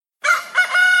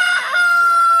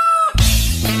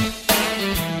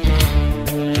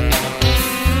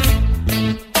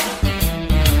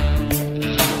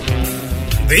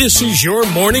This is your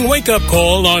morning wake-up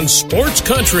call on Sports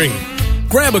Country.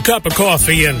 Grab a cup of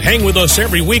coffee and hang with us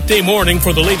every weekday morning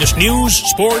for the latest news,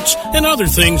 sports, and other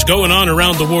things going on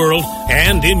around the world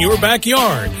and in your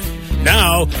backyard.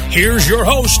 Now, here's your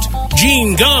host,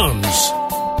 Gene Gumbs.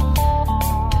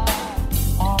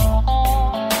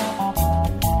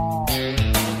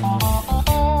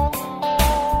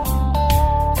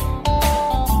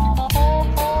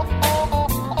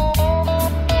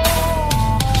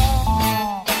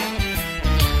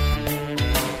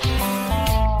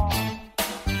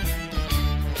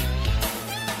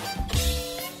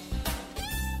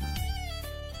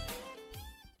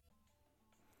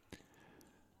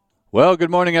 Well, good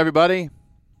morning, everybody.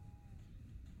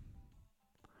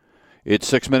 It's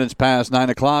 6 minutes past 9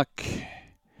 o'clock.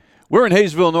 We're in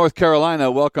Hayesville, North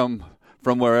Carolina. Welcome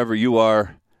from wherever you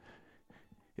are.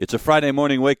 It's a Friday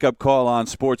morning wake-up call on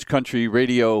Sports Country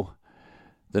Radio,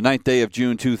 the 9th day of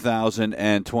June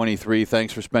 2023.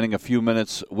 Thanks for spending a few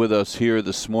minutes with us here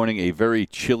this morning. A very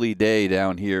chilly day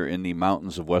down here in the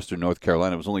mountains of western North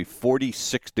Carolina. It was only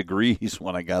 46 degrees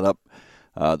when I got up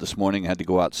this morning. I had to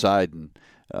go outside and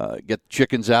get the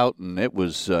chickens out, and it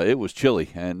was chilly.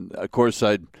 And, of course,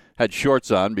 I had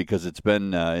shorts on because it's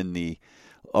been in the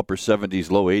upper 70s,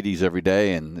 low 80s every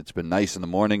day, and it's been nice in the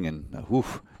morning. And,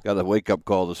 got a wake-up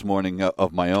call this morning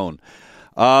of my own.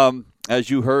 As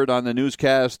you heard on the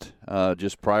newscast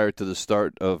just prior to the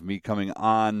start of me coming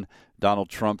on, Donald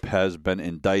Trump has been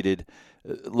indicted.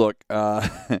 Look,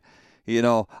 I'm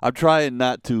trying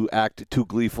not to act too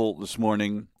gleeful this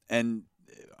morning, and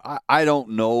I don't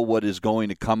know what is going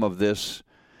to come of this,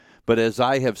 but as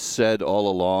I have said all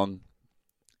along,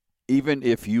 even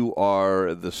if you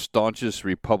are the staunchest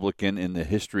Republican in the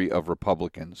history of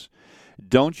Republicans,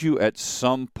 don't you at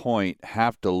some point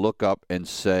have to look up and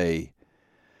say,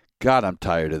 God, I'm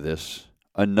tired of this.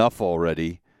 Enough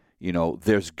already.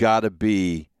 There's got to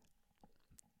be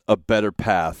a better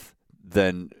path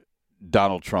than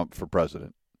Donald Trump for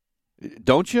president.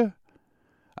 Don't you?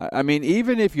 I mean,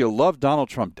 even if you love Donald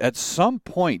Trump, at some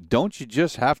point, don't you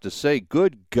just have to say,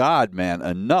 good God, man,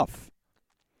 enough?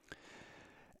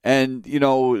 And,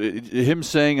 him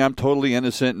saying I'm totally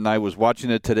innocent, and I was watching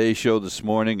a Today Show this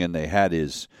morning, and they had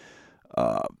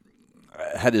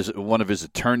one of his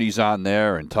attorneys on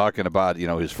there and talking about,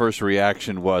 his first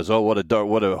reaction was, oh,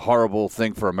 what a horrible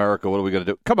thing for America. What are we going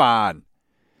to do? Come on.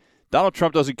 Donald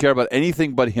Trump doesn't care about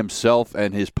anything but himself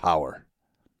and his power.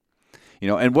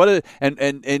 And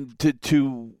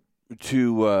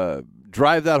to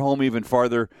drive that home even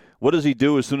farther, what does he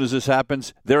do as soon as this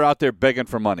happens? They're out there begging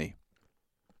for money.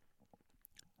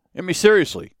 I mean,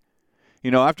 seriously.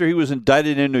 After he was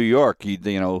indicted in New York,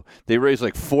 they raised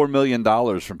like $4 million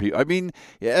from people. I mean,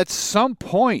 at some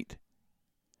point,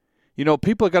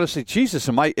 people have got to say, Jesus,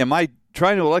 am I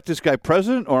trying to elect this guy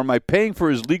president, or am I paying for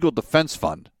his legal defense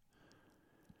fund?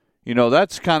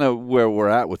 That's kind of where we're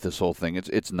at with this whole thing.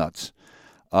 It's nuts.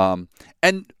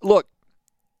 And look,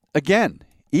 again,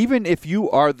 even if you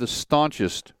are the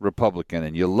staunchest Republican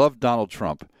and you love Donald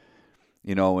Trump,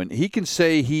 and he can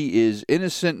say he is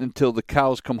innocent until the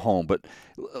cows come home, but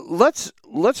let's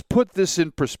put this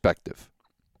in perspective.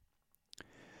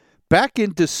 Back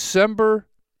in December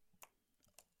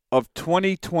of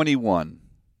 2021,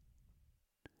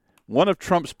 one of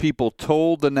Trump's people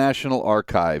told the National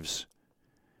Archives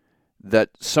that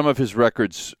some of his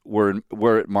records were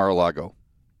at Mar-a-Lago.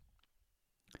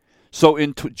 So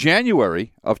in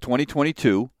January of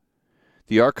 2022,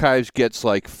 the archives gets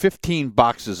like 15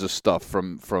 boxes of stuff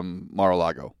from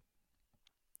Mar-a-Lago.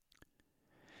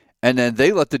 And then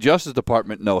they let the Justice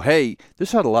Department know, hey,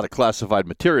 this had a lot of classified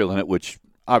material in it, which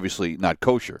obviously not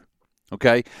kosher.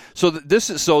 Okay? So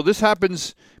this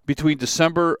happens between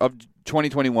December of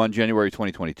 2021, January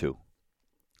 2022.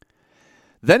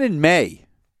 Then in May,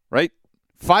 right,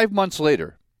 5 months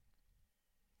later,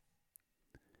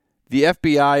 the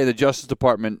FBI and the Justice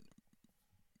Department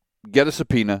get a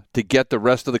subpoena to get the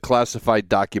rest of the classified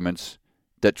documents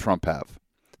that Trump have.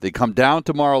 They come down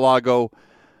to Mar-a-Lago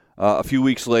a few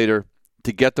weeks later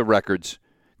to get the records.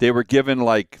 They were given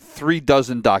like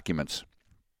 36 documents.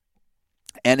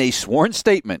 And a sworn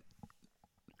statement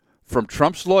from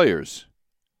Trump's lawyers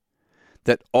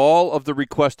that all of the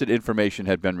requested information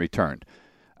had been returned.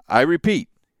 I repeat,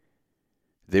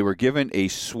 they were given a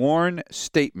sworn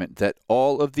statement that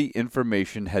all of the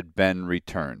information had been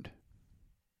returned.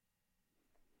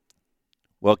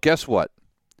 Well, guess what?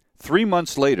 3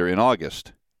 months later, in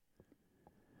August,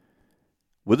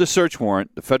 with a search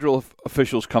warrant, the federal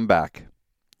officials come back,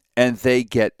 and they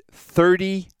get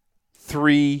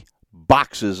 33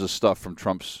 boxes of stuff from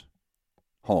Trump's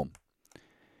home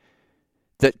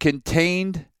that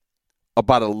contained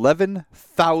about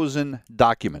 11,000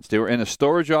 documents. They were in a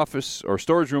storage office or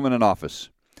storage room in an office.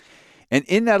 And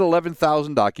in that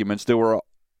 11,000 documents, there were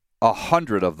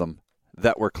 100 of them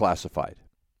that were classified.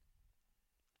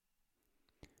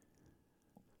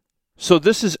 So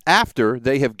this is after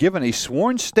they have given a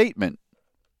sworn statement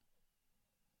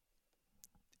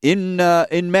in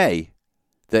May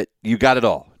that you got it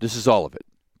all. This is all of it.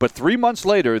 But 3 months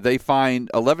later, they find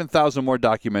 11,000 more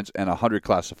documents and 100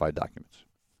 classified documents.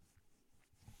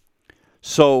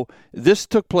 So this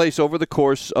took place over the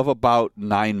course of about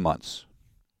 9 months.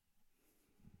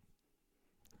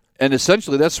 And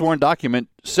essentially, that sworn document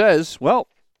says, well,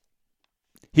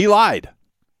 he lied.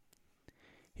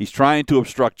 He's trying to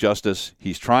obstruct justice.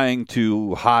 He's trying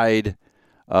to hide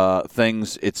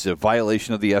things. It's a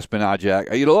violation of the Espionage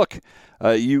Act. Look,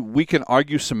 we can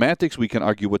argue semantics. We can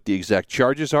argue what the exact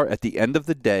charges are. At the end of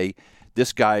the day,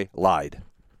 this guy lied.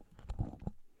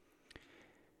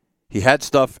 He had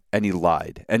stuff and he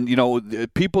lied. And,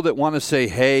 people that want to say,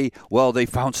 hey, well, they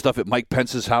found stuff at Mike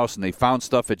Pence's house and they found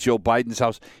stuff at Joe Biden's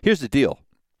house. Here's the deal.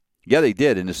 Yeah, they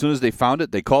did. And as soon as they found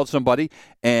it, they called somebody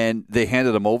and they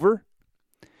handed them over.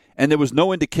 And there was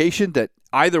no indication that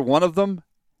either one of them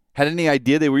had any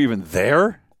idea they were even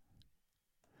there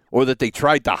or that they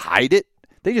tried to hide it.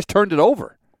 They just turned it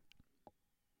over.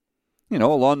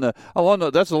 Along the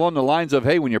lines of,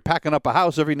 hey, when you're packing up a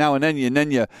house every now and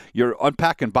then you're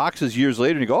unpacking boxes years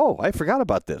later and you go, oh, I forgot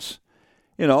about this.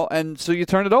 And so you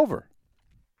turn it over.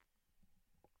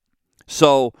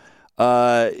 So,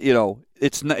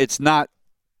 it's not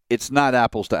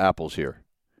apples to apples here.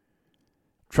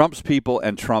 Trump's people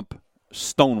and Trump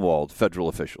stonewalled federal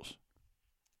officials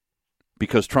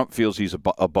because Trump feels he's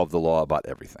above the law about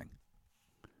everything.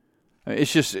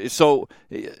 It's just so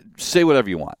say whatever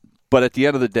you want, but at the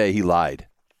end of the day, he lied,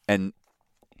 and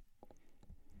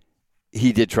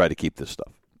he did try to keep this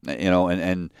stuff.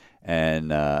 And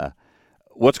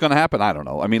what's going to happen? I don't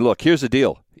know. I mean, look, here's the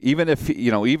deal. Even if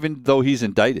even though he's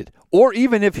indicted, or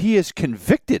even if he is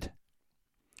convicted,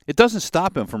 it doesn't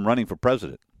stop him from running for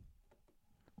president.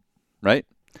 Right?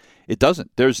 It doesn't.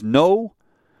 There's no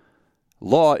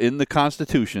law in the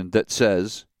Constitution that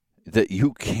says that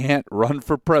you can't run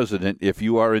for president if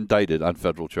you are indicted on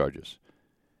federal charges.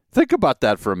 Think about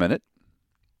that for a minute.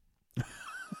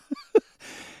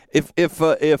 If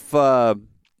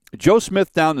Joe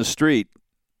Smith down the street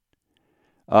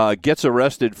gets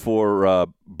arrested for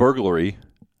burglary,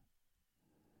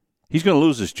 he's going to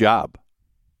lose his job.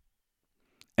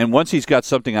 And once he's got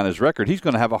something on his record, he's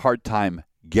going to have a hard time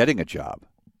getting a job.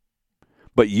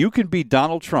 But you can be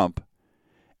Donald Trump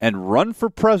and run for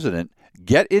president,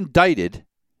 get indicted,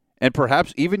 and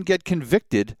perhaps even get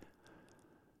convicted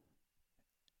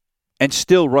and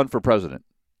still run for president.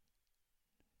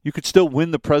 You could still win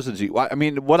the presidency. I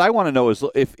mean, what I want to know is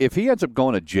if he ends up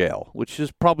going to jail, which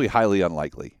is probably highly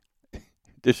unlikely.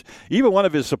 Even one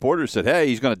of his supporters said, hey,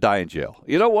 he's going to die in jail.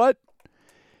 You know what?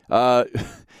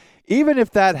 Even if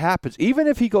that happens, even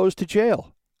if he goes to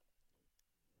jail,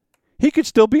 he could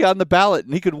still be on the ballot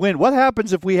and he could win. What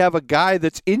happens if we have a guy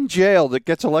that's in jail that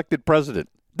gets elected president?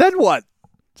 Then what?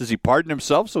 Does he pardon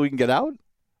himself so he can get out?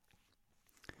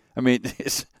 I mean,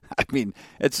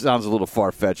 it sounds a little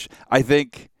far-fetched. I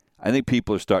think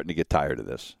people are starting to get tired of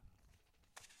this.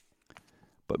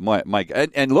 But Mike,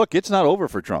 and look, it's not over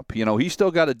for Trump. He's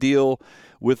still got to deal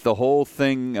with the whole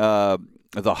thing,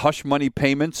 the hush money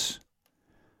payments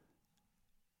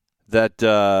that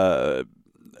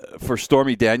for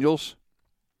Stormy Daniels.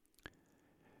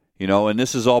 And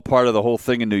this is all part of the whole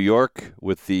thing in New York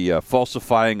with the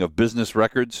falsifying of business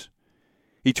records.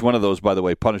 Each one of those, by the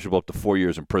way, punishable up to 4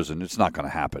 years in prison. It's not going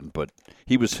to happen, but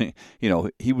he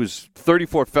was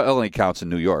 34 felony counts in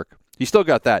New York. He still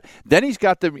got that. Then he's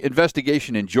got the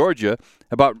investigation in Georgia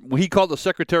about, he called the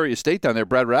Secretary of State down there,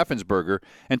 Brad Raffensperger,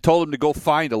 and told him to go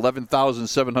find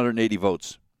 11,780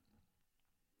 votes.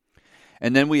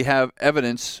 And then we have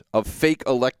evidence of fake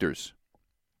electors.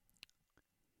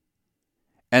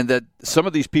 And that some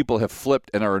of these people have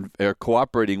flipped and are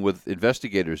cooperating with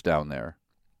investigators down there.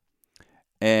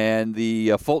 And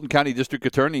the Fulton County District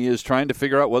Attorney is trying to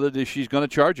figure out whether she's going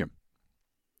to charge him.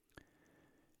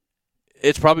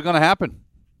 It's probably going to happen.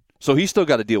 So he's still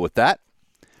got to deal with that.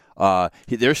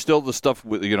 There's still the stuff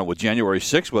with January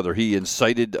 6th, whether he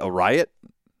incited a riot.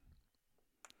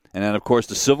 And then, of course,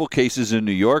 the civil cases in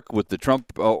New York with the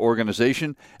Trump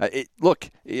organization.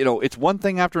 It's one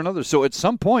thing after another. So at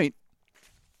some point,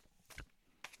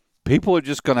 people are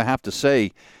just going to have to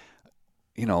say,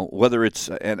 whether it's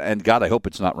and God, I hope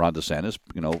it's not Ron DeSantis.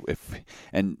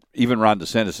 And even Ron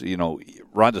DeSantis,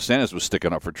 Ron DeSantis was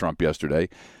sticking up for Trump yesterday.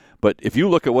 But if you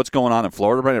look at what's going on in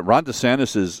Florida right now, Ron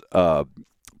DeSantis'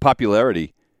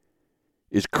 popularity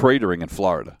is cratering in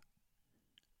Florida.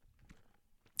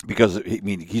 Because, I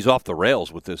mean, he's off the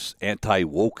rails with this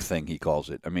anti-woke thing, he calls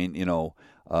it. I mean, so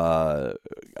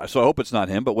I hope it's not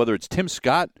him, but whether it's Tim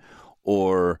Scott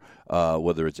or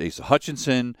whether it's Asa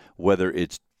Hutchinson, whether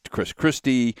it's Chris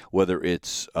Christie, whether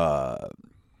it's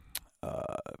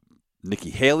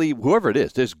Nikki Haley, whoever it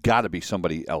is, there's got to be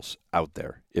somebody else out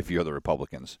there if you're the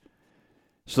Republicans,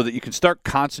 so that you can start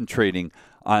concentrating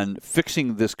on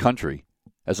fixing this country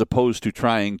as opposed to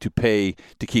trying to pay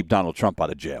to keep Donald Trump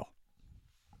out of jail.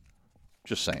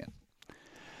 Just saying.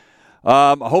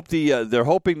 I hope they're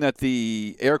hoping that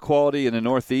the air quality in the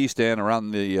Northeast and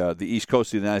around the East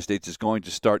Coast of the United States is going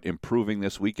to start improving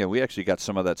this weekend. We actually got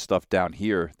some of that stuff down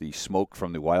here, the smoke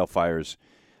from the wildfires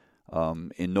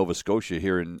in Nova Scotia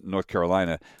here in North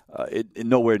Carolina.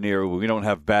 Nowhere near. We don't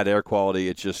have bad air quality.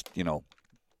 It's just,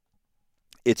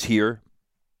 it's here.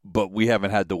 But we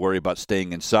haven't had to worry about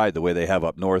staying inside the way they have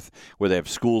up north, where they have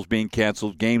schools being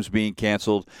canceled, games being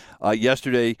canceled.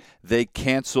 Yesterday, they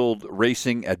canceled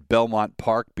racing at Belmont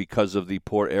Park because of the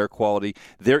poor air quality.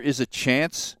 There is a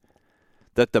chance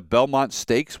that the Belmont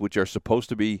Stakes, which are supposed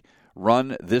to be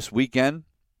run this weekend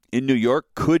in New York,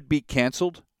 could be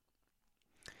canceled.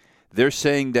 They're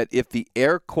saying that if the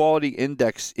air quality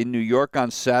index in New York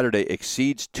on Saturday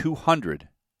exceeds 200,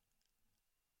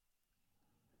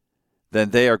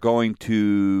 then they are going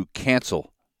to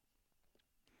cancel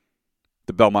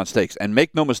the Belmont Stakes. And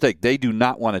make no mistake, they do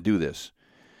not want to do this.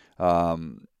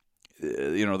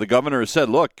 The governor has said,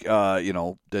 look,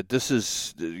 that this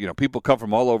is, people come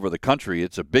from all over the country.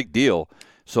 It's a big deal.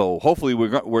 So hopefully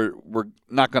we're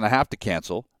not going to have to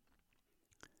cancel.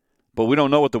 But we don't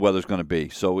know what the weather's going to be.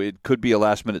 So it could be a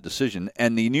last-minute decision.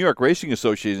 And the New York Racing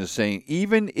Association is saying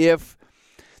even if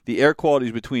the air quality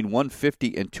is between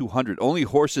 150 and 200. Only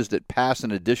horses that pass an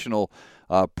additional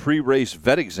pre-race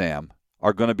vet exam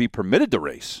are going to be permitted to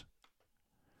race.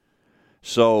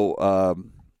 So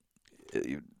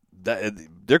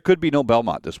there could be no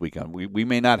Belmont this weekend. We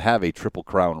may not have a Triple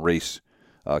Crown race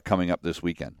coming up this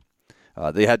weekend.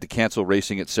 They had to cancel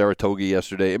racing at Saratoga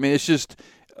yesterday. I mean, it's just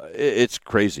it's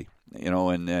crazy,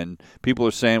 and people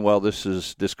are saying, well,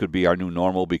 this could be our new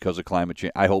normal because of climate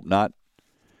change. I hope not.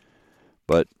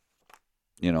 But,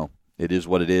 it is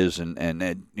what it is,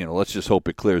 and let's just hope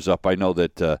it clears up. I know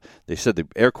that they said the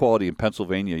air quality in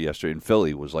Pennsylvania yesterday in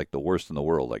Philly was like the worst in the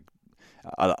world. Like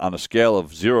on a scale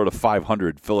of 0 to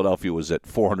 500, Philadelphia was at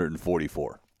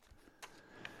 444.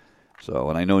 So,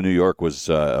 and I know New York was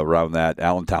around that.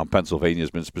 Allentown, Pennsylvania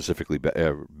has been specifically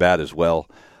bad as well.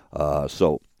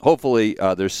 So hopefully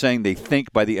they're saying they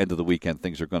think by the end of the weekend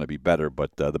things are going to be better,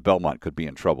 but the Belmont could be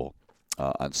in trouble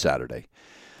on Saturday.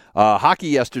 Hockey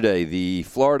yesterday, the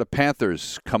Florida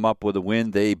Panthers come up with a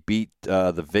win. They beat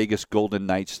the Vegas Golden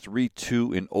Knights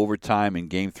 3-2 in overtime in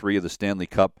Game 3 of the Stanley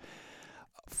Cup.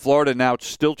 Florida now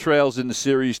still trails in the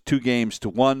series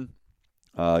 2-1.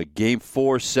 Game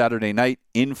 4 Saturday night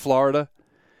in Florida.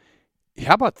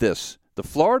 How about this? The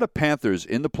Florida Panthers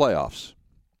in the playoffs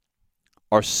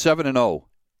are 7-0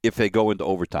 if they go into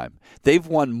overtime. They've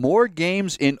won more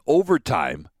games in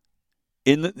overtime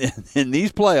in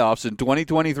these playoffs in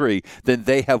 2023 than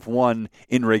they have won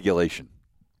in regulation.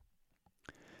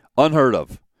 Unheard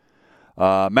of.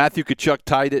 Matthew Tkachuk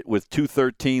tied it with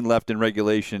 2:13 left in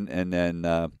regulation, and then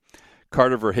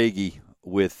Carter Verhaeghe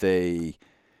with a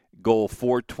goal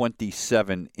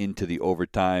 4:27 into the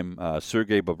overtime.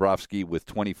 Sergei Bobrovsky with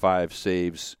 25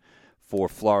 saves for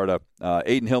Florida.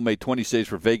 Aiden Hill made 20 saves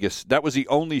for Vegas. That was the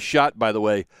only shot, by the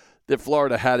way, that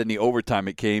Florida had in the overtime.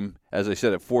 It came, as I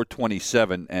said, at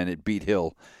 4:27, and it beat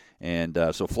Hill. And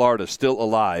so Florida still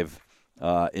alive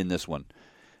in this one.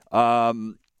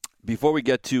 Before we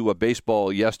get to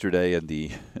baseball yesterday and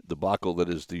the debacle that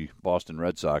is the Boston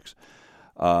Red Sox,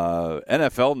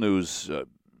 NFL news,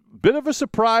 bit of a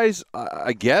surprise,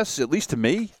 I guess, at least to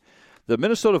me. The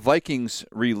Minnesota Vikings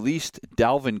released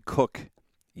Dalvin Cook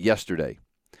yesterday.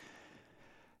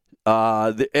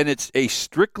 And it's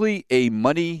strictly a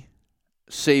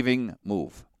money-saving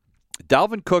move.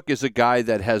 Dalvin Cook is a guy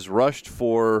that has rushed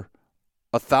for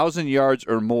 1,000 yards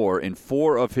or more in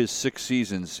 4 of his 6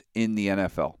 seasons in the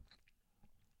NFL.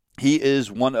 He is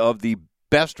one of the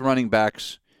best running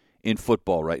backs in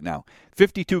football right now.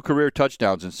 52 career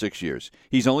touchdowns in 6 years.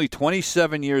 He's only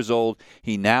 27 years old.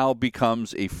 He now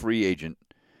becomes a free agent.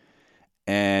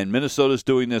 And Minnesota's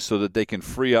doing this so that they can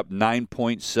free up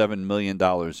 $9.7 million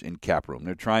in cap room.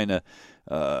 They're trying to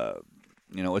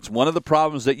it's one of the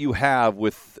problems that you have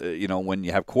with, when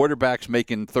you have quarterbacks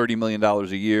making $30 million a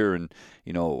year and,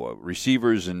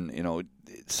 receivers and,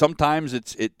 sometimes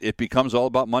it becomes all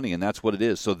about money, and that's what it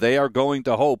is. So they are going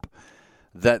to hope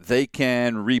that they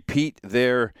can repeat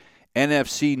their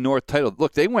NFC North title.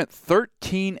 Look, they went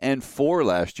 13-4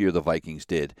 last year, the Vikings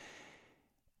did.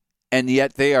 And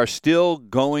yet they are still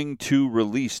going to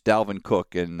release Dalvin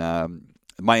Cook. And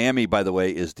Miami, by the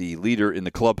way, is the leader in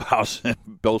the clubhouse.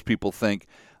 Those people think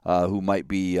who might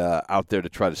be out there to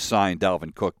try to sign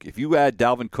Dalvin Cook. If you add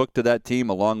Dalvin Cook to that team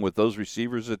along with those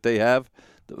receivers that they have,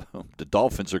 the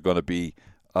Dolphins are going to be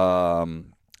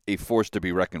a force to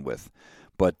be reckoned with.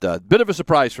 But a bit of a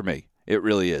surprise for me. It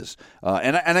really is.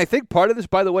 And I think part of this,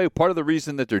 by the way, part of the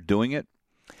reason that they're doing it,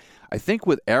 I think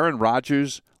with Aaron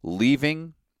Rodgers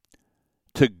leaving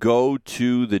to go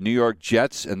to the New York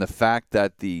Jets and the fact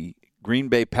that the Green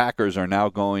Bay Packers are now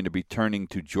going to be turning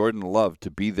to Jordan Love to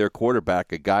be their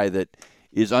quarterback, a guy that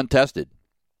is untested.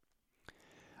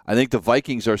 I think the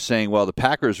Vikings are saying, well, the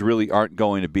Packers really aren't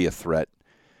going to be a threat.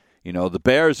 The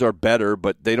Bears are better,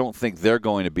 but they don't think they're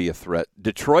going to be a threat.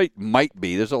 Detroit might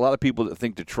be. There's a lot of people that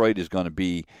think Detroit is going to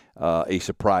be a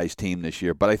surprise team this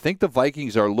year. But I think the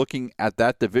Vikings are looking at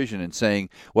that division and saying,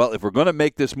 well, if we're going to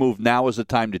make this move, now is the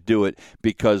time to do it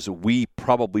because we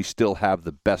probably still have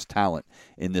the best talent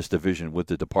in this division with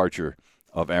the departure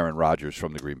of Aaron Rodgers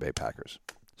from the Green Bay Packers.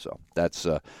 So that's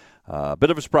a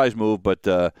bit of a surprise move,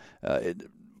 but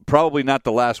probably not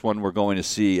the last one we're going to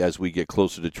see as we get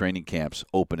closer to training camps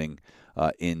opening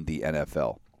in the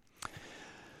NFL.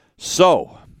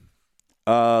 So,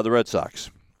 the Red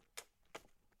Sox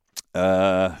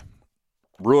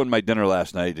ruined my dinner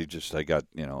last night. Just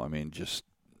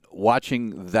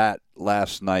watching that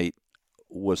last night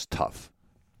was tough.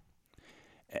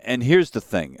 And here's the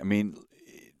thing.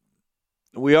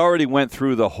 We already went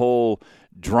through the whole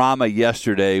drama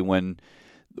yesterday when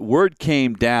word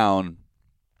came down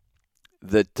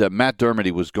that Matt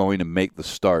Dermody was going to make the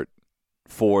start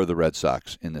for the Red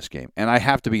Sox in this game. And I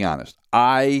have to be honest,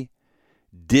 I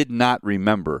did not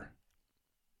remember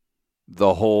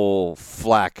the whole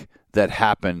flack that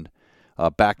happened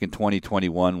back in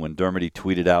 2021 when Dermody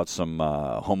tweeted out some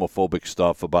homophobic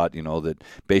stuff about, that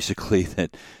basically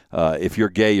that if you're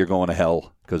gay, you're going to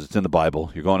hell because it's in the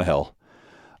Bible. You're going to hell.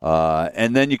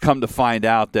 And then you come to find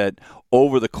out that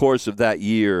over the course of that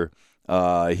year,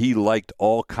 he liked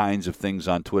all kinds of things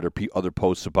on Twitter, other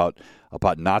posts about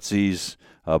Nazis,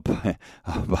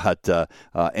 about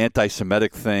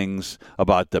anti-Semitic things,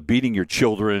 about beating your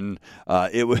children.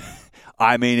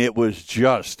 It was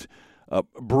just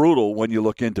brutal when you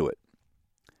look into it.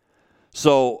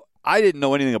 So I didn't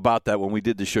know anything about that when we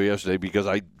did the show yesterday because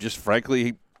I just,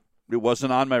 frankly, it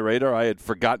wasn't on my radar. I had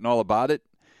forgotten all about it.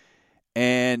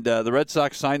 And the Red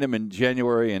Sox signed him in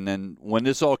January, and then when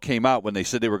this all came out, when they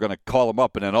said they were going to call him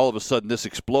up, and then all of a sudden this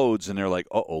explodes, and they're like,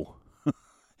 uh-oh.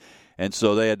 And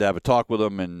so they had to have a talk with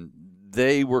him, and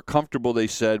they were comfortable, they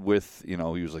said, with, he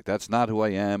was like, that's not who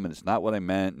I am, and it's not what I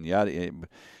meant, and yada, and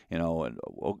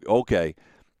okay.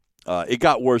 It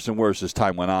got worse and worse as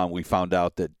time went on. We found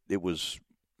out that it was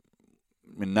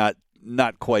not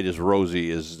quite as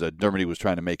rosy as Dermody was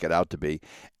trying to make it out to be.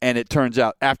 And it turns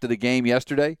out after the game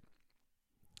yesterday,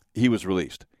 he was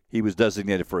released. He was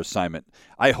designated for assignment.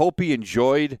 I hope he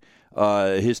enjoyed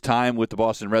his time with the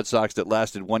Boston Red Sox that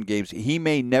lasted one game. He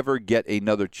may never get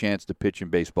another chance to pitch in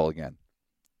baseball again.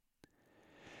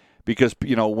 Because,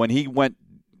 when he went,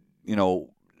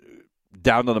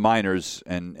 down to the minors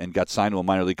and got signed to a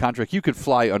minor league contract, you could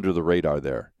fly under the radar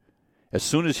there. As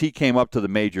soon as he came up to the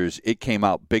majors, it came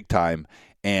out big time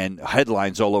and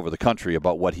headlines all over the country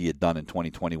about what he had done in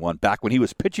 2021, back when he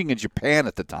was pitching in Japan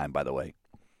at the time, by the way.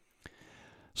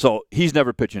 So he's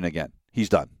never pitching again. He's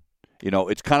done.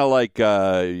 It's kind of like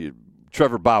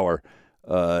Trevor Bauer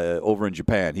over in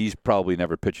Japan. He's probably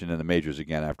never pitching in the majors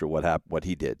again after what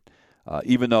he did.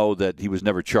 Even though that he was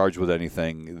never charged with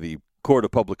anything, the court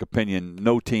of public opinion,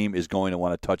 no team is going to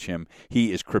want to touch him.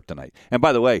 He is kryptonite. And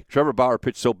by the way, Trevor Bauer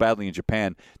pitched so badly in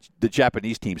Japan, the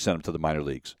Japanese team sent him to the minor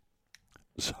leagues.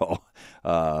 So,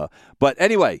 but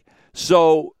anyway,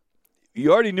 so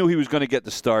you already knew he was going to get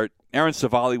the start. Aaron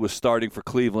Savali was starting for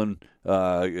Cleveland.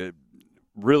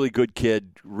 Really good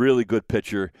kid, really good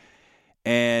pitcher.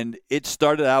 And it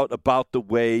started out about the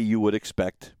way you would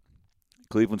expect.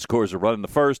 Cleveland scores a run in the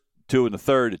first, 2 in the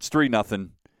third. It's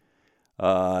 3-0.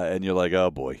 And you're like, oh,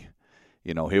 boy.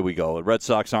 Here we go. The Red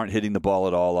Sox aren't hitting the ball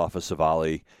at all off of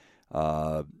Savali.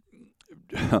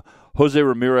 Jose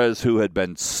Ramirez, who had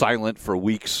been silent for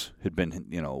weeks, had been,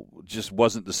 just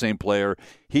wasn't the same player.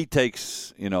 He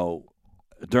takes,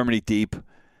 Dermody deep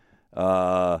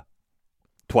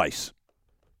twice.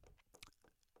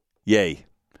 Yay,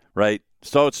 right?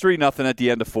 So it's 3-0 at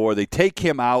the end of 4. They take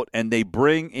him out, and they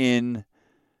bring in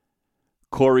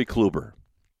Corey Kluber.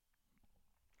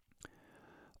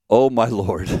 Oh, my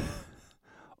Lord.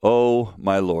 Oh,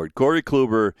 my Lord. Corey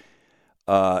Kluber,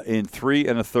 in 3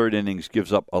 1/3 innings,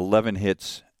 gives up 11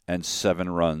 hits and 7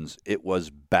 runs. It was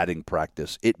batting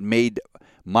practice. It made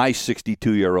my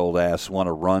 62-year-old ass want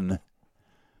to run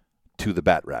to the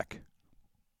bat rack.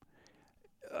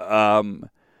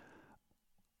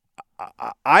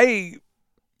 I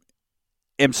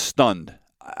am stunned.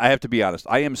 I have to be honest.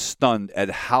 I am stunned at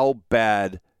how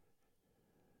bad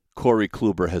Corey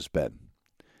Kluber has been.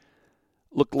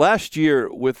 Look, last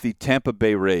year with the Tampa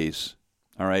Bay Rays,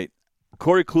 all right,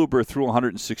 Corey Kluber threw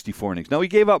 164 innings. Now, he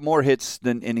gave up more hits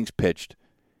than innings pitched,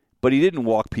 but he didn't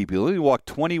walk people. He only walked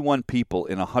 21 people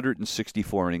in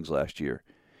 164 innings last year.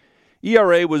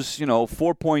 ERA was,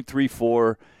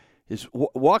 4.34. His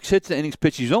walks, hits, and innings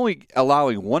pitched, he's only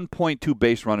allowing 1.2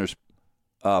 base runners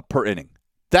per inning.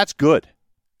 That's good.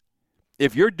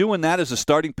 If you're doing that as a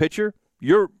starting pitcher,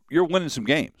 you're winning some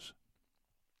games.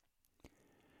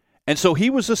 And so he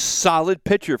was a solid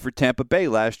pitcher for Tampa Bay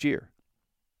last year.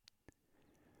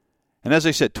 And as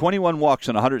I said, 21 walks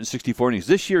in 164 innings.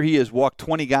 This year he has walked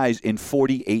 20 guys in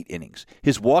 48 innings.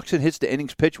 His walks and hits to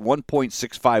innings pitched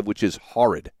 1.65, which is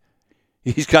horrid.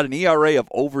 He's got an ERA of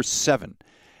over 7.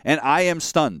 And I am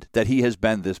stunned that he has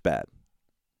been this bad.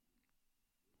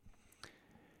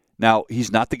 Now,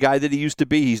 he's not the guy that he used to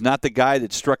be. He's not the guy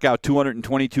that struck out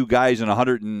 222 guys in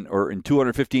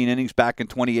 215 innings back in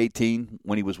 2018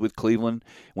 when he was with Cleveland,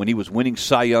 when he was winning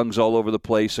Cy Youngs all over the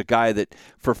place, a guy that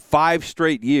for 5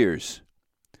 straight years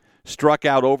struck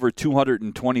out over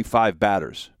 225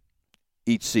 batters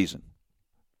each season.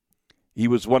 He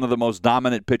was one of the most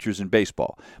dominant pitchers in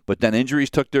baseball. But then injuries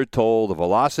took their toll, the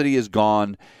velocity is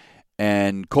gone,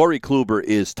 and Corey Kluber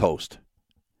is toast.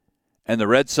 And the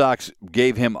Red Sox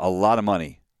gave him a lot of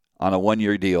money on a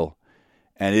 1-year deal,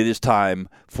 and it is time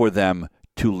for them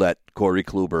to let Corey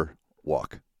Kluber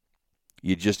walk.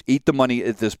 You just eat the money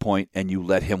at this point, and you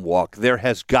let him walk. There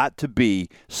has got to be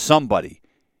somebody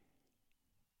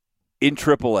in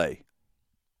AAA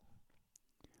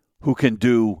who can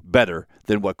do better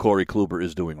than what Corey Kluber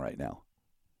is doing right now.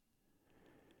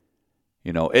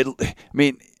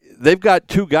 They've got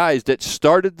 2 guys that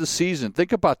started the season.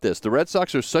 Think about this. The Red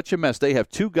Sox are such a mess. They have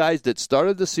 2 guys that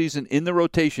started the season in the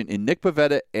rotation in Nick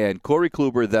Pivetta and Corey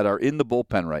Kluber that are in the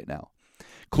bullpen right now.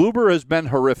 Kluber has been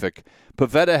horrific.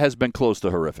 Pivetta has been close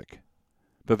to horrific.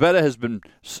 Pivetta has been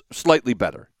slightly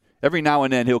better. Every now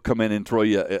and then he'll come in and throw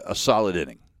you a solid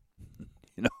inning.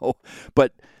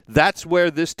 But that's where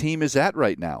this team is at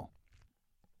right now.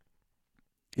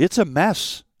 It's a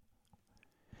mess.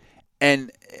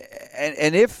 And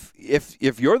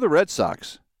if you're the Red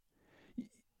Sox,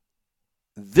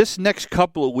 this next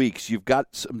couple of weeks, you've got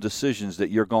some decisions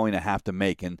that you're going to have to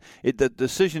make. And the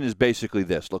decision is basically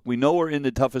this. Look, we know we're in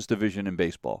the toughest division in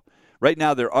baseball. Right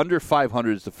now, they're under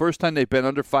 500. It's the first time they've been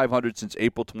under 500 since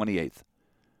April 28th.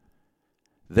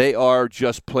 They are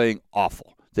just playing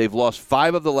awful. They've lost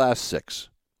 5 of the last 6.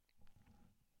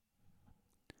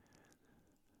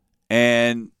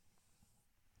 And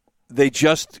they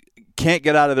just can't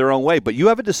get out of their own way. But you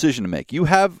have a decision to make. You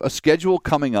have a schedule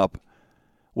coming up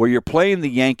where you're playing the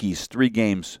Yankees 3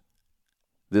 games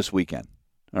this weekend.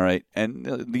 All right? And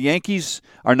the Yankees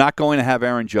are not going to have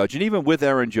Aaron Judge. And even with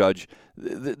Aaron Judge,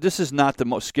 this is not the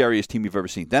most scariest team you've ever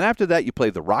seen. Then after that, you play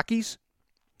the Rockies,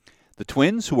 the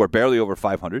Twins, who are barely over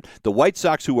 500, the White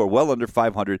Sox, who are well under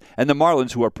 500, and the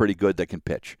Marlins, who are pretty good that can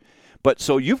pitch. But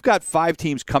so you've got 5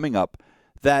 teams coming up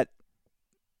that,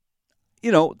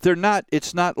 they're not.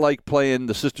 It's not like playing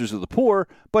the Sisters of the Poor,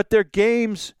 but they're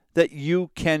games that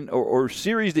you can, or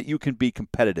series that you can be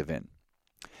competitive in.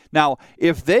 Now,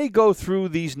 if they go through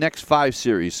these next 5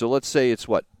 series, so let's say it's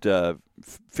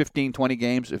 15, 20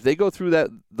 games. If they go through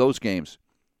those games,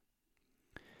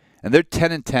 and they're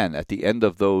 10-10 at the end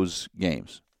of those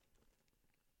games,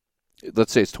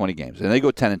 let's say it's 20 games, and they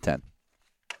go 10-10.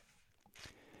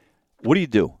 What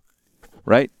do?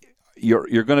 Right?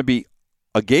 You're going to be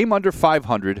a game under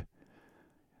 500.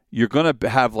 You're going to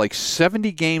have like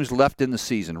 70 games left in the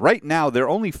season. Right now, they're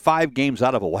only 5 games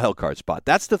out of a wild card spot.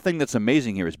 That's the thing that's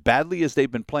amazing here. As badly as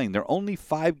they've been playing, they're only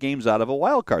 5 games out of a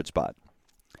wild card spot.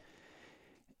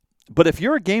 But if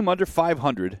you're a game under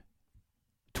 500,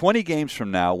 20 games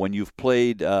from now, when you've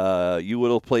played, you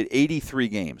would have played 83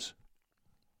 games.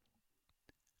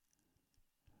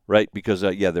 Right, because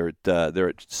they're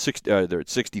at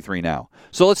 63 now.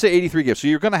 So let's say 83 games. So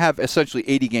you're going to have essentially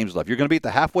 80 games left. You're going to be at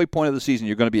the halfway point of the season.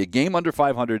 You're going to be a game under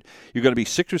 500. You're going to be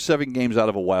 6 or 7 games out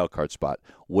of a wild card spot.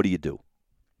 What do you do?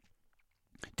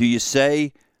 Do you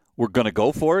say we're going to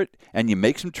go for it and you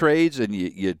make some trades and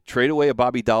you trade away a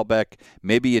Bobby Dahlbeck,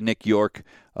 maybe a Nick York,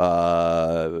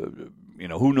 who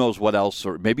knows what else,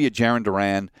 or maybe a Jarren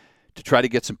Duran to try to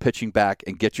get some pitching back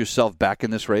and get yourself back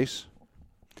in this race?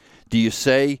 Do you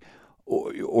say,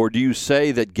 or do you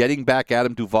say that getting back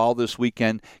Adam Duvall this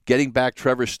weekend, getting back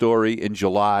Trevor Story in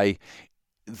July,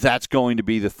 that's going to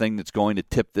be the thing that's going to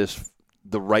tip this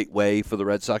the right way for the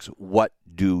Red Sox? What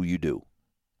do you do?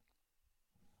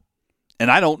 And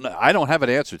I don't have an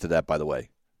answer to that, by the way.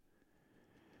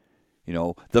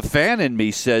 The fan in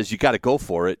me says you got to go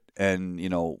for it, and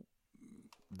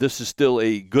this is still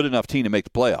a good enough team to make the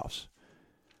playoffs.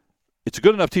 It's a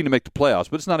good enough team to make the playoffs,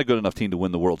 but it's not a good enough team to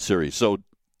win the World Series. So,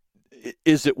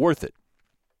 is it worth it?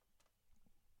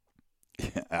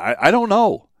 I don't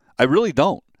know. I really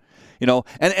don't.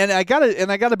 And I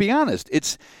gotta be honest.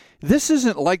 This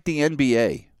isn't like the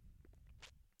NBA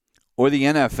or the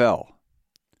NFL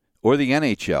or the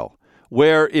NHL,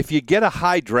 where if you get a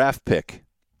high draft pick,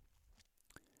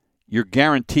 you're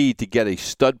guaranteed to get a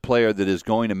stud player that is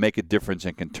going to make a difference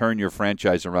and can turn your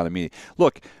franchise around immediately.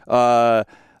 Look, in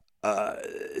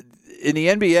the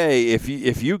NBA,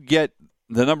 if you get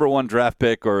the number one draft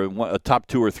pick or a top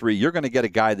 2 or 3, you're going to get a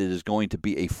guy that is going to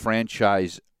be a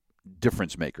franchise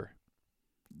difference maker.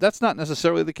 That's not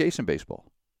necessarily the case in baseball.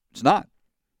 It's not.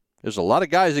 There's a lot of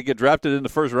guys that get drafted in the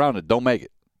first round that don't make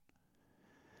it.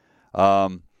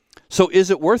 So is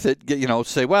it worth it?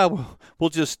 Say, well, we'll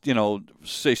just,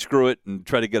 say screw it and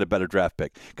try to get a better draft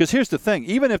pick. Because here's the thing.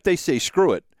 Even if they say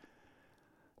screw it,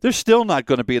 they're still not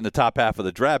going to be in the top half of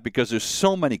the draft because there's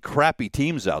so many crappy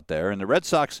teams out there. And the Red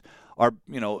Sox are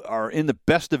in the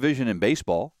best division in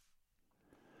baseball.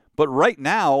 But right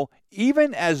now,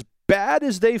 even as bad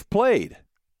as they've played,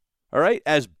 all right,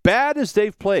 as bad as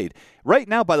they've played, right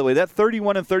now, by the way, that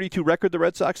 31-32 record the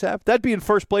Red Sox have, that'd be in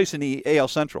first place in the AL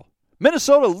Central.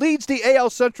 Minnesota leads the AL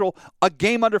Central a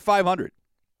game under 500.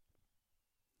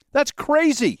 That's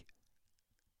crazy.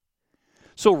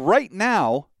 So right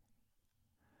now,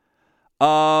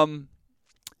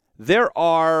 there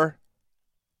are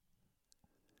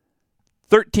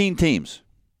 13 teams.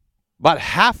 About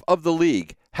half of the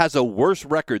league has a worse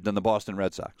record than the Boston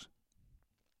Red Sox.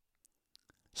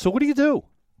 So what do you do?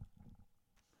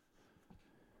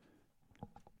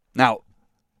 Now,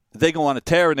 they go on a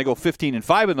tear and they go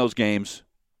 15-5 in those games.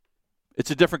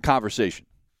 It's a different conversation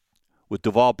with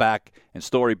Duvall back and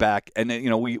Story back. And,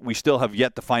 we still have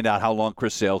yet to find out how long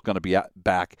Chris Sale is going to be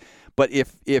back. But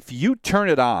if you turn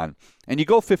it on and you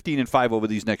go 15-5 over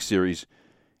these next series,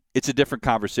 it's a different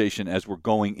conversation as we're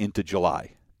going into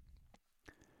July.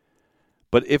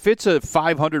 But if it's a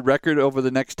 500 record over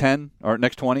the next 10 or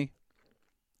next 20,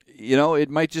 it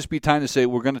might just be time to say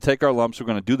we're going to take our lumps, we're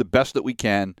going to do the best that we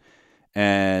can,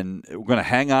 and we're going to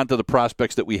hang on to the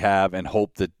prospects that we have and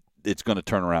hope that it's going to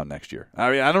turn around next year.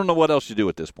 I don't know what else you do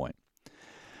at this point.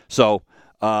 So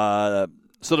the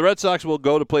Red Sox will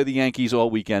go to play the Yankees all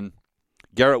weekend.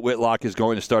 Garrett Whitlock is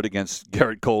going to start against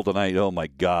Garrett Cole tonight. Oh, my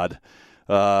God.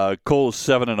 Cole is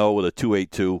 7-0 with a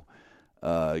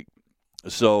 2.82.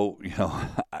 So,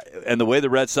 and the way the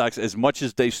Red Sox, as much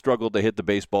as they've struggled to hit the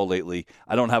baseball lately,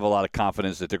 I don't have a lot of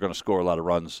confidence that they're going to score a lot of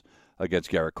runs against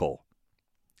Garrett Cole.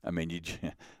 I mean, you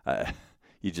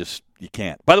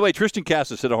can't. By the way, Tristan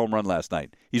Casas hit a home run last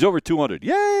night. He's over 200.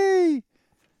 Yay!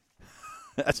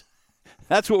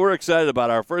 That's what we're excited about.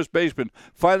 Our first baseman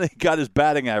finally got his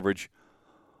batting average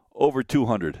over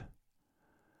 200.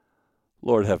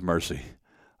 Lord have mercy.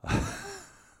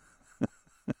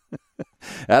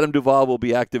 Adam Duvall will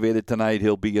be activated tonight.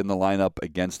 He'll be in the lineup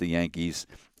against the Yankees.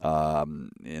 How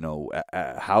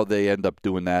they end up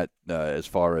doing that as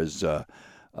far as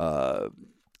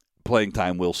playing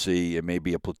time, we'll see. It may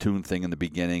be a platoon thing in the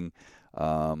beginning.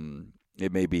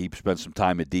 It may be he spent some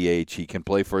time at DH. He can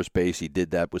play first base. He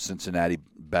did that with Cincinnati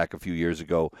back a few years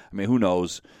ago. I mean, who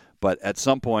knows? But at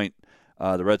some point,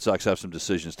 the Red Sox have some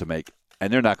decisions to make,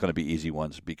 and they're not going to be easy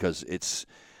ones because it's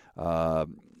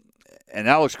and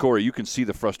Alex Cora, you can see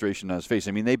the frustration on his face.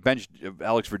 I mean, they benched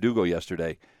Alex Verdugo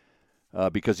yesterday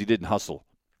because he didn't hustle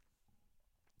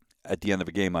at the end of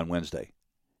a game on Wednesday.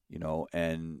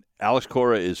 And Alex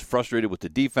Cora is frustrated with the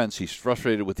defense. He's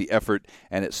frustrated with the effort.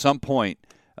 And at some point,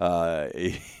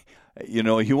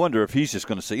 you wonder if he's just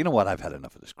going to say, you know what, I've had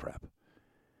enough of this crap.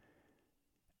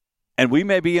 And we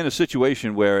may be in a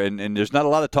situation where, and there's not a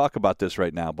lot of talk about this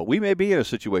right now, but we may be in a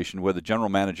situation where the general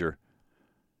manager,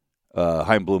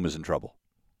 Chaim Bloom, is in trouble.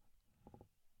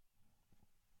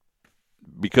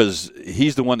 Because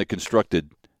he's the one that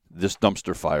constructed this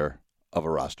dumpster fire of a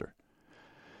roster.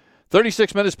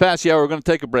 36 minutes past the hour. We're going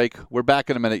to take a break. We're back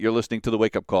in a minute. You're listening to the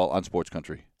Wake Up Call on Sports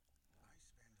Country.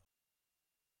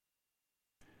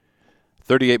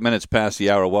 38 minutes past the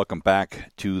hour. Welcome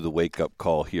back to the wake-up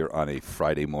call here on a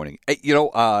Friday morning. Hey,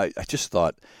 I just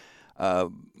thought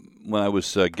when I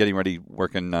was getting ready,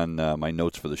 working on my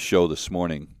notes for the show this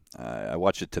morning, I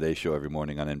watch the Today Show every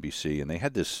morning on NBC, and they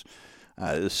had this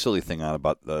silly thing on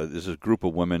about there's a group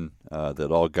of women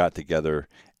that all got together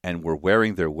and were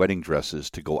wearing their wedding dresses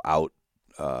to go out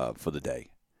for the day.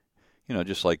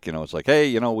 Just like, it's like,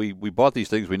 hey, we bought these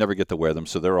things. We never get to wear them.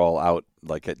 So they're all out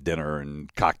like at dinner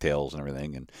and cocktails and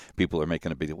everything. And people are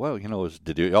making a big deal. Well,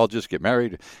 did you all just get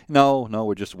married? No,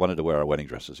 we just wanted to wear our wedding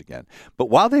dresses again. But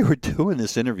while they were doing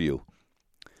this interview,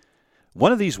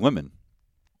 one of these women,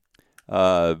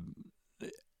 it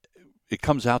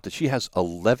comes out that she has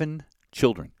 11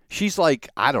 children. She's like,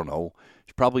 I don't know,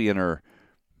 she's probably in her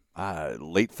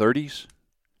late 30s.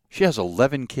 She has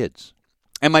 11 kids.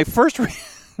 And my first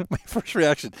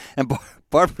reaction, and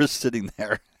Barbara's sitting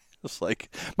there, it's like,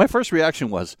 my first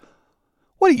reaction was,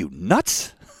 what are you,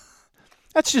 nuts?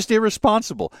 That's just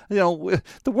irresponsible. The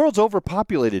world's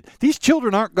overpopulated. These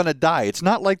children aren't going to die. It's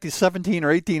not like the 17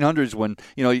 or 1800s when,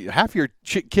 half your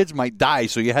kids might die,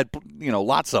 so you had,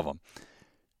 lots of them.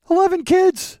 11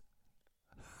 kids.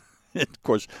 And of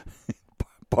course,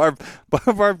 Barb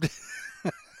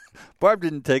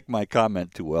didn't take my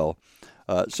comment too well.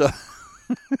 So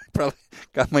probably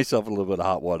got myself a little bit of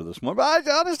hot water this morning. But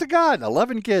honest to God,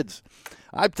 11 kids.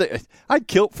 I'd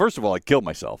kill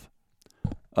myself.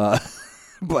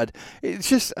 But it's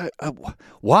just,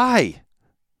 why?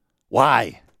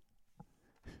 Why?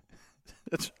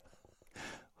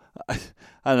 I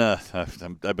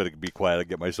better be quiet. I'll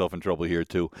get myself in trouble here,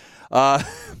 too. The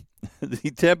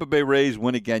Tampa Bay Rays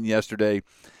win again yesterday.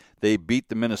 They beat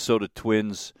the Minnesota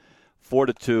Twins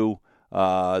 4-2.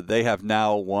 They have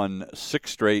now won 6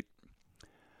 straight,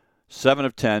 7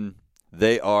 of 10.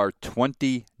 They are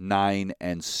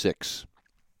 29-6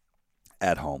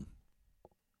 at home.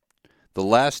 The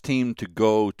last team to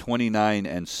go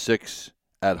 29-6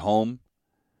 at home,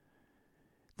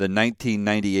 the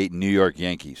 1998 New York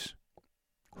Yankees,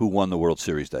 who won the World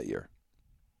Series that year.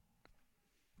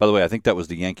 By the way, I think that was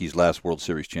the Yankees' last World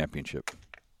Series championship.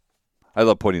 I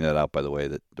love pointing that out, by the way,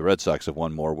 that the Red Sox have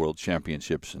won more World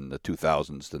Championships in the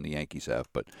 2000s than the Yankees have.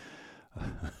 But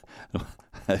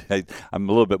I'm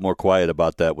a little bit more quiet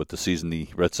about that with the season the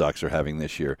Red Sox are having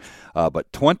this year. But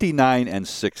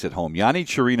 29-6 at home. Yonny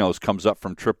Chirinos comes up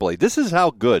from AAA. This is how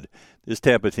good this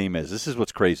Tampa team is. This is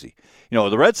what's crazy.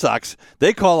 The Red Sox,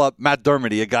 they call up Matt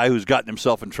Dermody, a guy who's gotten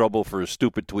himself in trouble for his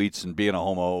stupid tweets and being a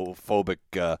homophobic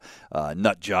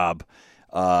nut job.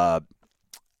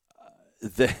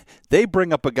 They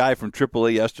bring up a guy from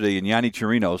AAA yesterday in Yonny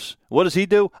Chirinos. What does he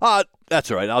do?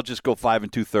 That's all right. I'll just go 5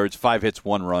 2/3, 5 hits,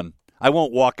 1 run. I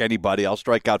won't walk anybody. I'll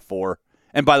strike out 4.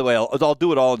 And by the way, I'll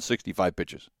do it all in 65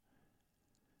 pitches.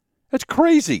 That's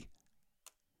crazy.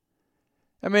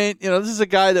 I mean, this is a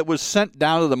guy that was sent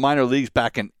down to the minor leagues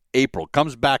back in April,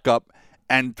 comes back up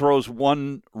and throws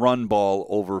 1 run ball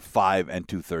over 5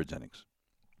 2/3 innings.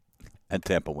 And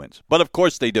Tampa wins. But of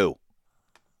course they do.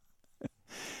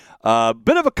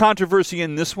 Bit of a controversy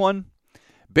in this one.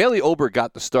 Bailey Ober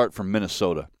got the start from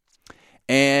Minnesota.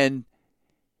 And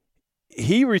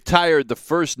he retired the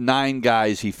first 9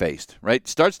 guys he faced, right?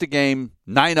 Starts the game,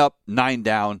 9 up, 9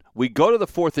 down. We go to the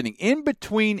 4th inning. In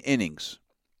between innings,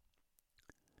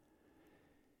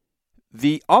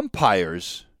 the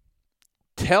umpires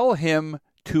tell him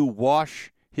to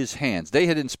wash his hands. They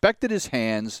had inspected his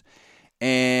hands,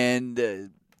 and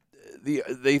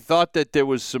they thought that there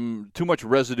was too much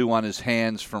residue on his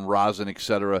hands from rosin,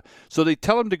 etc. So they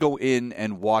tell him to go in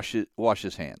and wash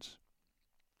his hands.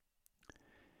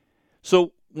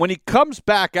 So when he comes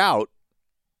back out,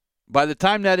 by the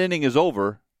time that inning is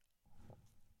over,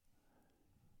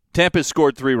 Tampa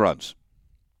scored 3 runs.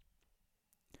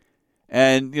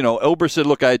 And, Ober said,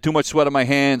 look, I had too much sweat on my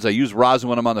hands. I used rosin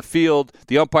when I'm on the field.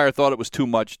 The umpire thought it was too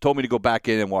much, told me to go back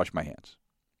in and wash my hands.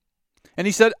 And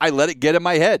he said, I let it get in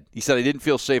my head. He said, I didn't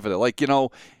feel safe with it. Like, he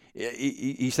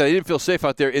said, I didn't feel safe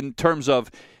out there in terms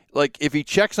of, like, if he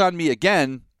checks on me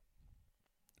again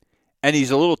and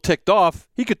he's a little ticked off,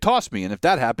 he could toss me. And if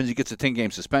that happens, he gets a 10-game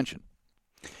suspension.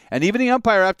 And even the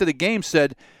umpire after the game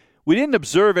said, we didn't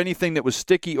observe anything that was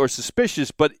sticky or suspicious,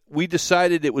 but we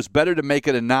decided it was better to make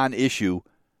it a non-issue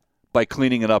by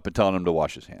cleaning it up and telling him to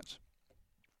wash his hands.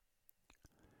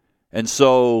 And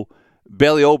so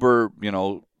Bailey Ober,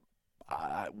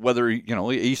 whether,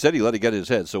 he said he let it get in his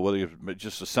head, so whether it was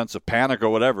just a sense of panic or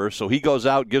whatever, so he goes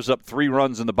out, gives up 3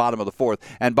 runs in the bottom of the 4th.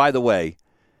 And by the way,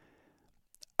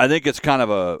 I think it's kind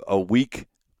of a weak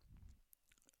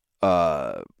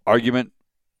argument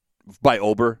by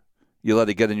Ober. You let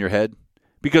it get in your head.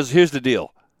 Because here's the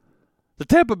deal. The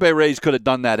Tampa Bay Rays could have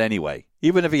done that anyway,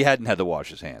 even if he hadn't had to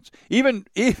wash his hands. Even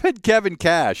Kevin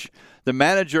Cash, the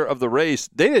manager of the Rays,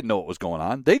 they didn't know what was going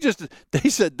on. They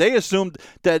assumed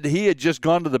that he had just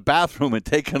gone to the bathroom and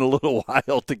taken a little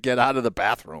while to get out of the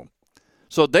bathroom.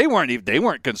 So they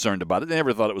weren't concerned about it. They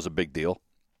never thought it was a big deal.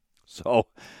 So,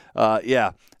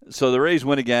 yeah. So the Rays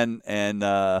win again, and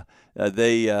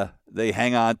they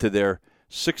hang on to their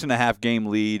 6.5 game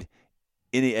lead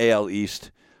in the AL East.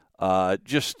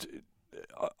 Just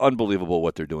unbelievable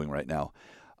what they're doing right now.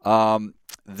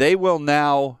 They will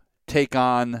now take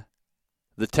on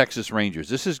the Texas Rangers.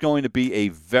 This is going to be a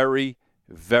very,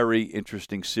 very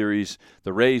interesting series.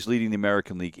 The Rays leading the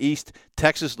American League East,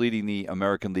 Texas leading the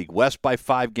American League West by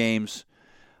 5 games.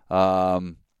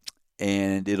 And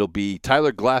it'll be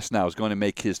Tyler Glasnow is going to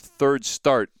make his 3rd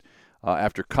start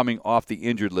after coming off the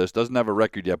injured list. Doesn't have a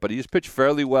record yet, but he's pitched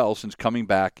fairly well since coming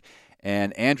back.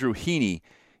 And Andrew Heaney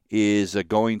is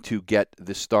going to get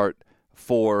the start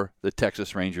for the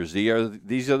Texas Rangers.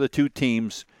 These are the 2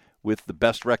 teams with the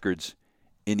best records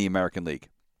in the American League.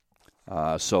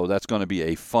 So that's going to be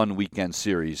a fun weekend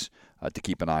series to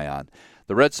keep an eye on.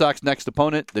 The Red Sox next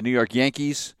opponent, the New York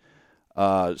Yankees,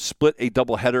 split a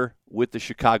doubleheader with the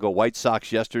Chicago White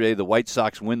Sox yesterday. The White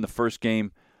Sox win the first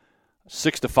game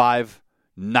 6-5.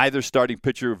 Neither starting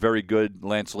pitcher very good.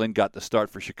 Lance Lynn got the start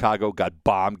for Chicago, got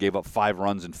bombed, gave up 5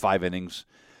 runs in 5 innings.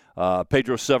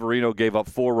 Pedro Severino gave up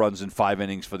 4 runs in 5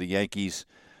 innings for the Yankees.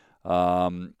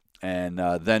 And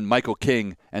then Michael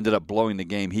King ended up blowing the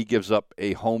game. He gives up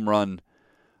a home run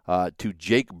to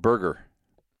Jake Berger,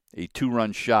 a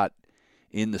 2-run shot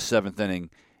in the 7th inning.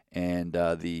 And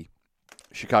the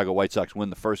Chicago White Sox win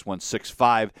the first one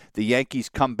 6-5. The Yankees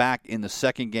come back in the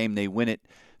second game. They win it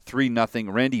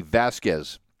 3-0. Randy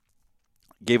Vasquez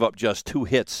gave up just 2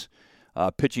 hits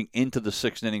pitching into the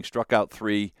 6th inning, struck out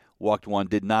 3, walked 1,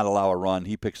 did not allow a run.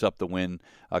 He picks up the win.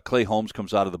 Clay Holmes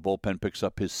comes out of the bullpen, picks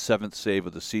up his 7th save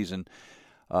of the season.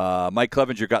 Mike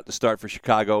Clevenger got the start for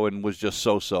Chicago and was just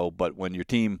so-so, but when your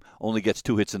team only gets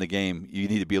 2 hits in the game, you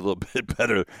need to be a little bit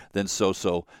better than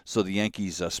so-so. So the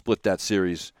Yankees split that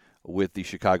series with the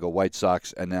Chicago White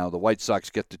Sox, and now the White Sox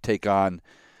get to take on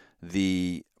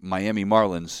the Miami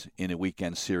Marlins in a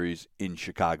weekend series in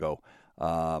Chicago.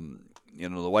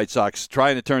 The White Sox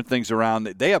trying to turn things around.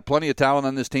 They have plenty of talent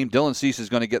on this team. Dylan Cease is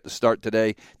going to get the start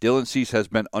today. Dylan Cease has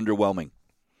been underwhelming.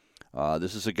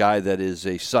 This is a guy that is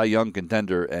a Cy Young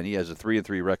contender, and he has a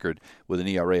 3-3 record with an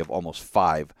ERA of almost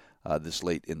 5 this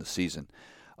late in the season.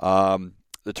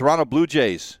 The Toronto Blue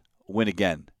Jays win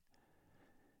again.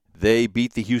 They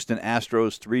beat the Houston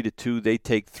Astros 3-2. They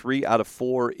take 3 out of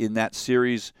 4 in that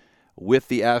series with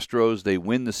the Astros. They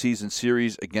win the season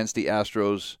series against the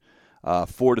Astros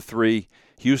 4-3.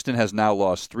 Houston has now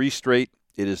lost 3 straight.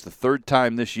 It is the 3rd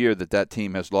time this year that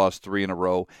team has lost 3 in a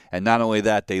row. And not only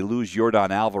that, they lose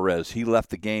Yordan Alvarez. He left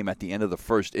the game at the end of the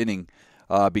 1st inning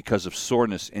because of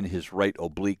soreness in his right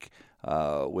oblique.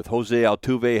 With Jose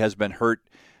Altuve has been hurt.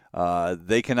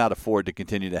 They cannot afford to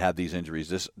continue to have these injuries.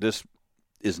 This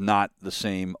is not the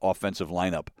same offensive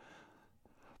lineup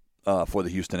for the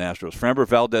Houston Astros. Framber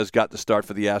Valdez got the start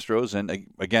for the Astros, and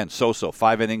again, so-so.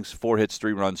 5 innings, 4 hits,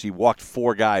 3 runs. He walked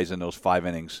 4 guys in those 5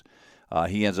 innings.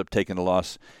 He ends up taking the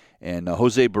loss. And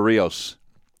Jose Barrios,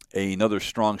 another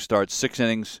strong start. 6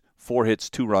 innings, 4 hits,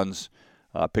 2 runs.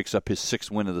 Picks up his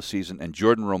 6th win of the season. And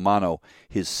Jordan Romano,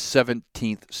 his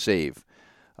 17th save.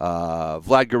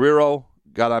 Vlad Guerrero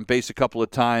got on base a couple of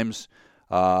times.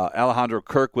 Alejandro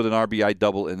Kirk with an RBI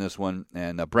double in this one.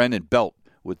 And Brandon Belt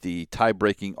with the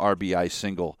tie-breaking RBI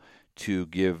single to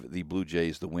give the Blue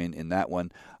Jays the win in that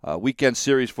one. Weekend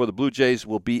series for the Blue Jays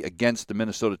will be against the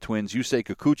Minnesota Twins. Yusei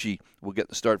Kikuchi will get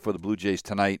the start for the Blue Jays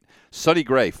tonight. Sonny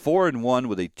Gray, 4-1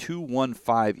 with a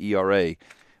 2.15 ERA,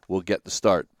 will get the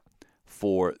start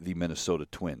for the Minnesota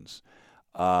Twins.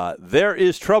 There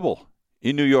is trouble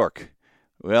in New York.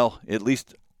 Well, at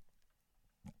least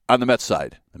on the Mets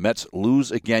side. The Mets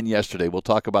lose again yesterday. We'll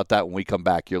talk about that when we come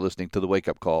back. You're listening to the Wake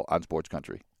Up Call on Sports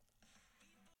Country.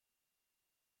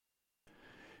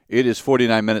 It is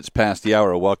 49 minutes past the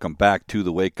hour. Welcome back to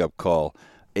the Wake Up Call.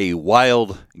 A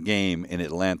wild game in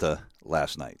Atlanta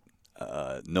last night.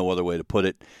 No other way to put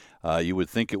it. You would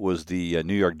think it was the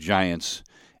New York Giants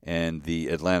and the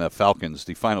Atlanta Falcons.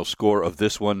 The final score of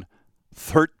this one,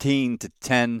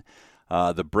 13-10.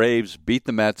 The Braves beat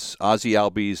the Mets. Ozzie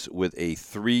Albies with a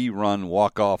 3-run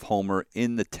walk-off homer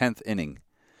in the 10th inning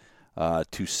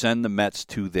to send the Mets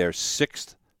to their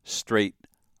 6th straight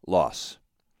loss.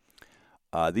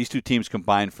 These two teams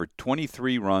combined for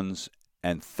 23 runs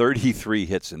and 33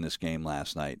 hits in this game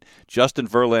last night. Justin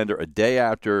Verlander, a day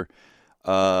after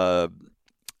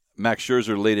Max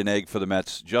Scherzer laid an egg for the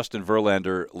Mets. Justin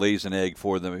Verlander lays an egg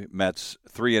for the Mets.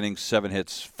 3 innings, 7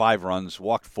 hits, 5 runs,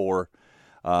 walked 4.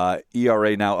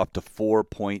 ERA now up to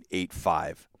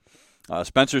 4.85.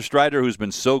 Spencer Strider, who's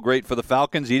been so great for the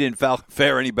Falcons, he didn't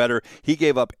fare any better. He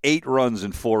gave up 8 runs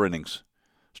in 4 innings.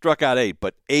 Struck out 8,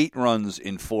 but 8 runs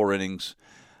in 4 innings.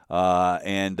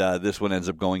 And this one ends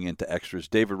up going into extras.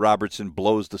 David Robertson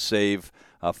blows the save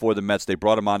for the Mets. They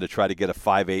brought him on to try to get a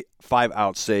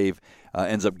 5-out save.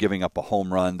 Ends up giving up a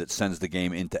home run that sends the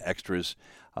game into extras.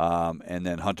 And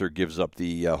then Hunter gives up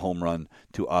the home run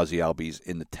to Ozzie Albies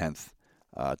in the 10th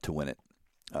to win it.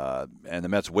 And the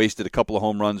Mets wasted a couple of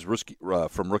home runs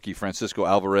from rookie Francisco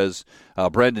Alvarez.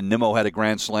 Brandon Nimmo had a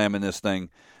grand slam in this thing,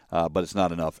 but it's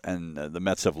not enough. And the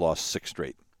Mets have lost 6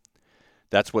 straight.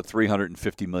 That's what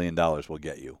 $350 million will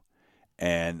get you.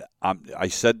 And I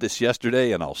said this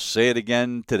yesterday, and I'll say it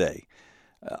again today.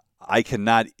 I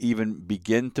cannot even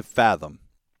begin to fathom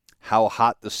how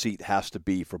hot the seat has to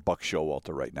be for Buck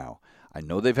Showalter right now. I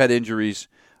know they've had injuries,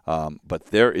 but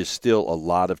there is still a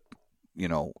lot of,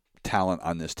 talent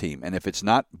on this team. And if it's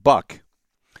not Buck,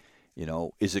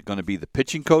 is it going to be the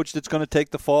pitching coach that's going to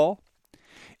take the fall?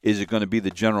 Is it going to be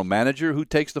the general manager who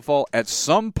takes the fall? At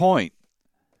some point,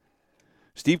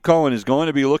 Steve Cohen is going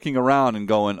to be looking around and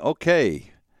going,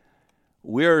 okay,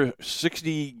 we're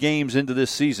 60 games into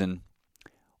this season.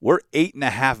 We're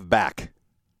 8.5 back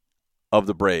of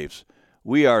the Braves.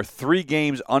 We are 3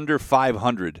 games under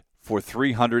 500 for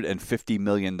 $350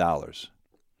 million.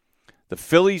 The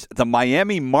Phillies, the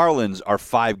Miami Marlins are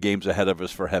 5 games ahead of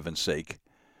us, for heaven's sake.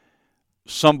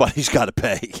 Somebody's got to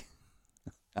pay.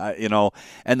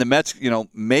 And the Mets,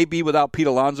 may be without Pete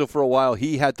Alonso for a while.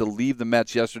 He had to leave the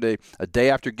Mets yesterday, a day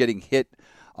after getting hit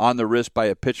on the wrist by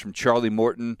a pitch from Charlie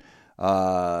Morton.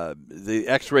 The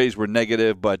x-rays were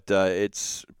negative, but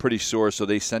it's pretty sore, so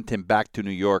they sent him back to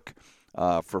New York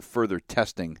for further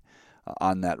testing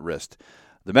on that wrist.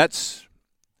 The Mets,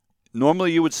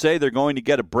 normally you would say they're going to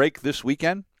get a break this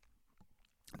weekend.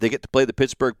 They get to play the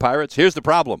Pittsburgh Pirates. Here's the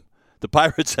problem. The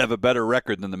Pirates have a better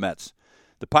record than the Mets.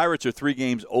 The Pirates are 3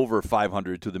 games over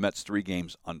 500 to the Mets 3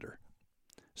 games under.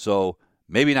 So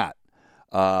maybe not.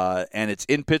 And it's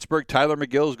in Pittsburgh. Tyler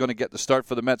McGill is going to get the start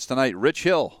for the Mets tonight. Rich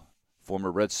Hill,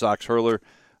 former Red Sox hurler,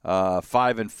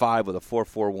 5-5 with a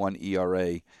 4.41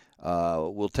 ERA,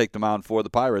 will take the mound for the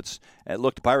Pirates. And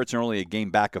look, the Pirates are only a game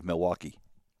back of Milwaukee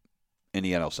in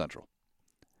the NL Central.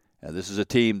 And this is a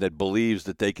team that believes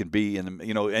that they can be in,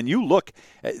 and you look,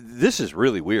 this is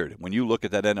really weird when you look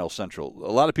at that NL Central. A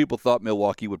lot of people thought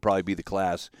Milwaukee would probably be the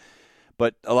class,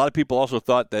 but a lot of people also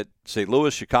thought that St.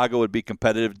 Louis, Chicago would be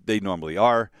competitive. They normally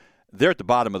are. They're at the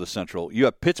bottom of the Central. You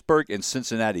have Pittsburgh and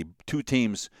Cincinnati, 2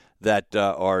 teams that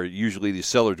are usually the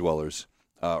cellar dwellers,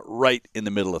 right in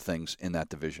the middle of things in that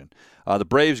division. The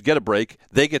Braves get a break.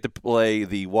 They get to play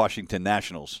the Washington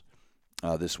Nationals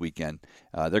this weekend.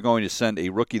 They're going to send a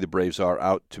rookie, the Braves are,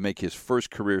 out to make his first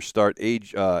career start.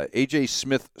 A.J.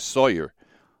 Smith-Sauver,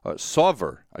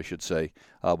 I should say,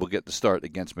 will get the start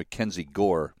against Mackenzie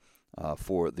Gore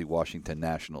for the Washington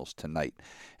Nationals tonight.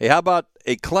 Hey, how about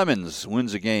a Clemens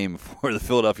wins a game for the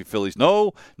Philadelphia Phillies?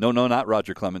 No, not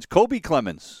Roger Clemens. Kobe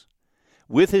Clemens,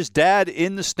 with his dad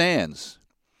in the stands,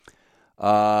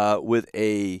 with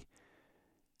a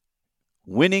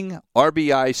winning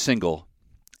RBI single.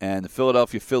 And the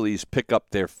Philadelphia Phillies pick up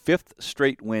their 5th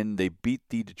straight win. They beat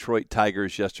the Detroit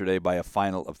Tigers yesterday by a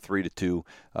final of 3-2.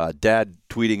 Dad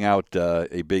tweeting out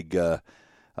a big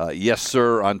yes,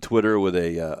 sir, on Twitter with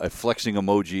a flexing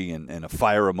emoji and a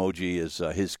fire emoji as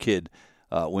his kid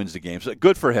wins the game. So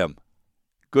good for him.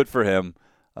 Good for him.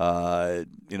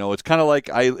 It's kind of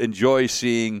like I enjoy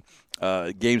seeing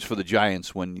games for the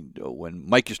Giants when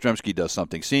Mike Yastrzemski does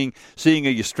something. Seeing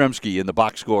a Yastrzemski in the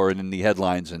box score and in the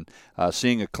headlines, and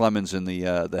seeing a Clemens in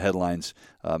the headlines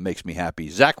makes me happy.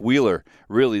 Zach Wheeler,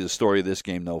 really the story of this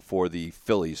game, though, for the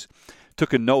Phillies,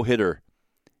 took a no-hitter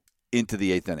into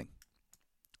the 8th inning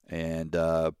and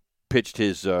pitched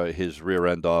his rear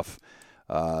end off.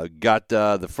 Got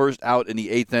the first out in the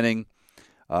 8th inning,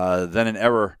 then an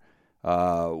error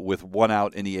with 1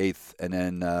 out in the 8th, and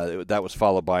then that was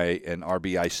followed by an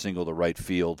RBI single to right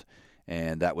field,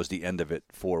 and that was the end of it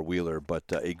for Wheeler. But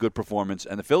a good performance.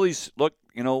 And the Phillies, look,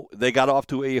 they got off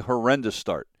to a horrendous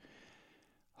start.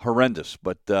 Horrendous,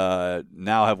 but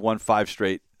now have won 5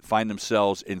 straight, find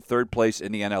themselves in 3rd place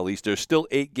in the NL East. They're still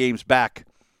 8 games back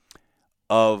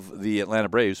of the Atlanta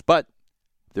Braves, but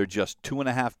they're just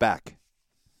 2.5 back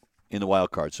in the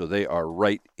wild card, so they are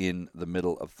right in the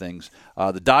middle of things.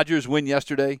 The Dodgers win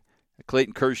yesterday.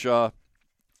 Clayton Kershaw,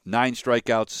 9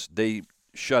 strikeouts. They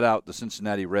shut out the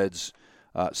Cincinnati Reds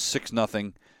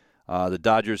 6-0. The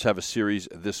Dodgers have a series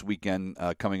this weekend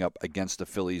coming up against the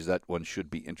Phillies. That one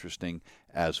should be interesting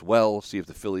as well. See if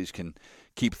the Phillies can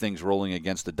keep things rolling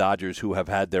against the Dodgers, who have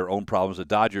had their own problems. The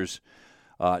Dodgers,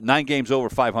 9 games over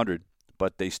 500,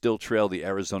 but they still trail the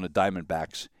Arizona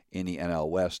Diamondbacks in the NL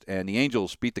West. And the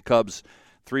Angels beat the Cubs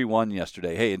 3-1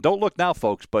 yesterday. Hey, and don't look now,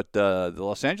 folks, but the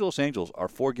Los Angeles Angels are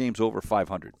 4 games over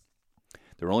 500.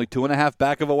 They're only 2.5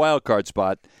 back of a wild card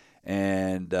spot.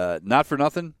 And not for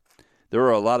nothing, there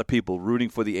are a lot of people rooting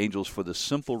for the Angels for the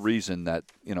simple reason that,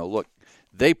 look,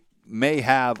 they may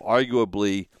have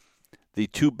arguably the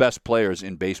 2 best players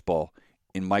in baseball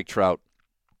in Mike Trout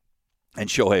and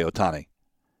Shohei Ohtani.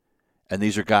 And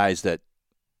these are guys that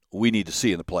we need to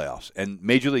see in the playoffs. And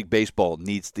Major League Baseball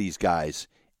needs these guys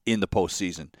in the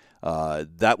postseason.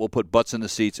 That will put butts in the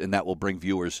seats, and that will bring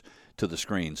viewers to the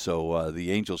screen. So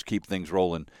the Angels keep things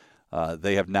rolling.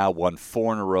 They have now won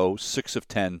 4 in a row, 6 of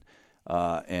 10,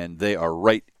 and they are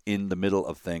right in the middle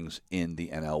of things in the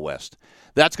NL West.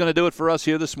 That's going to do it for us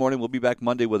here this morning. We'll be back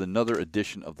Monday with another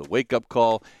edition of the Wake Up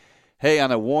Call. Hey,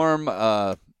 on a warm,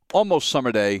 almost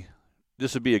summer day,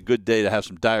 this would be a good day to have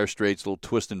some Dire Straits, a little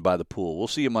twisting by the pool. We'll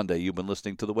see you Monday. You've been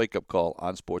listening to the Wake Up Call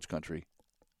on Sports Country.